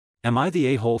Am I the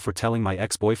a-hole for telling my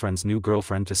ex-boyfriend's new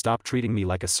girlfriend to stop treating me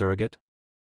like a surrogate?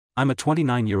 I'm a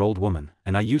 29-year-old woman,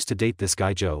 and I used to date this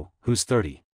guy Joe, who's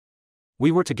 30.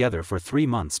 We were together for 3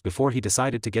 months before he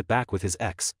decided to get back with his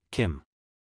ex, Kim.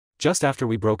 Just after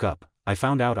we broke up, I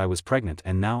found out I was pregnant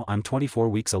and now I'm 24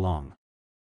 weeks along.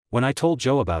 When I told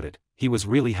Joe about it, he was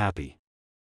really happy.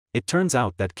 It turns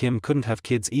out that Kim couldn't have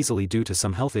kids easily due to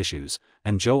some health issues,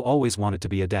 and Joe always wanted to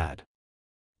be a dad.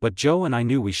 But Joe and I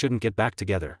knew we shouldn't get back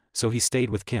together, so he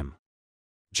stayed with Kim.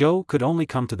 Joe could only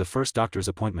come to the first doctor's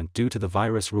appointment due to the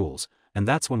virus rules, and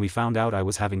that's when we found out I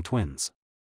was having twins.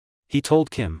 He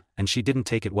told Kim, and she didn't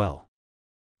take it well.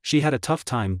 She had a tough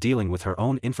time dealing with her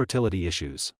own infertility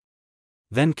issues.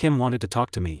 Then Kim wanted to talk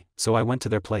to me, so I went to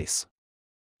their place.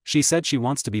 She said she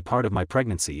wants to be part of my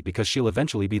pregnancy because she'll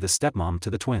eventually be the stepmom to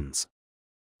the twins.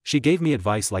 She gave me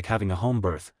advice like having a home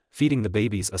birth, feeding the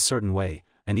babies a certain way,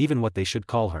 and even what they should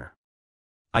call her.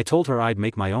 I told her I'd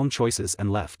make my own choices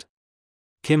and left.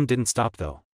 Kim didn't stop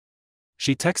though.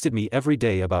 She texted me every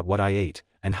day about what I ate,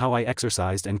 and how I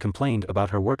exercised, and complained about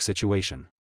her work situation.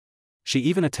 She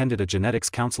even attended a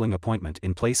genetics counseling appointment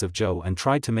in place of Joe and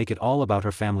tried to make it all about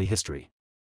her family history.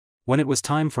 When it was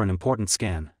time for an important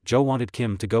scan, Joe wanted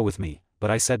Kim to go with me,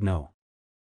 but I said no.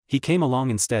 He came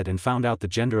along instead and found out the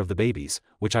gender of the babies,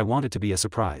 which I wanted to be a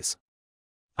surprise.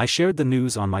 I shared the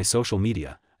news on my social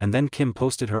media, and then Kim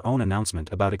posted her own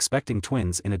announcement about expecting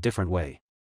twins in a different way.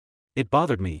 It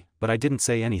bothered me, but I didn't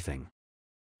say anything.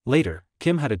 Later,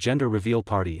 Kim had a gender reveal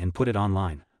party and put it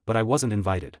online, but I wasn't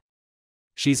invited.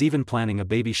 She's even planning a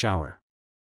baby shower.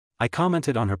 I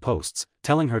commented on her posts,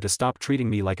 telling her to stop treating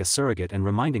me like a surrogate and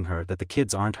reminding her that the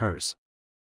kids aren't hers.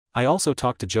 I also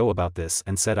talked to Joe about this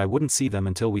and said I wouldn't see them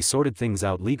until we sorted things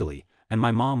out legally, and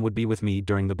my mom would be with me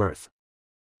during the birth.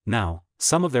 Now,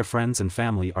 some of their friends and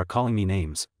family are calling me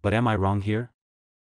names, but am I wrong here?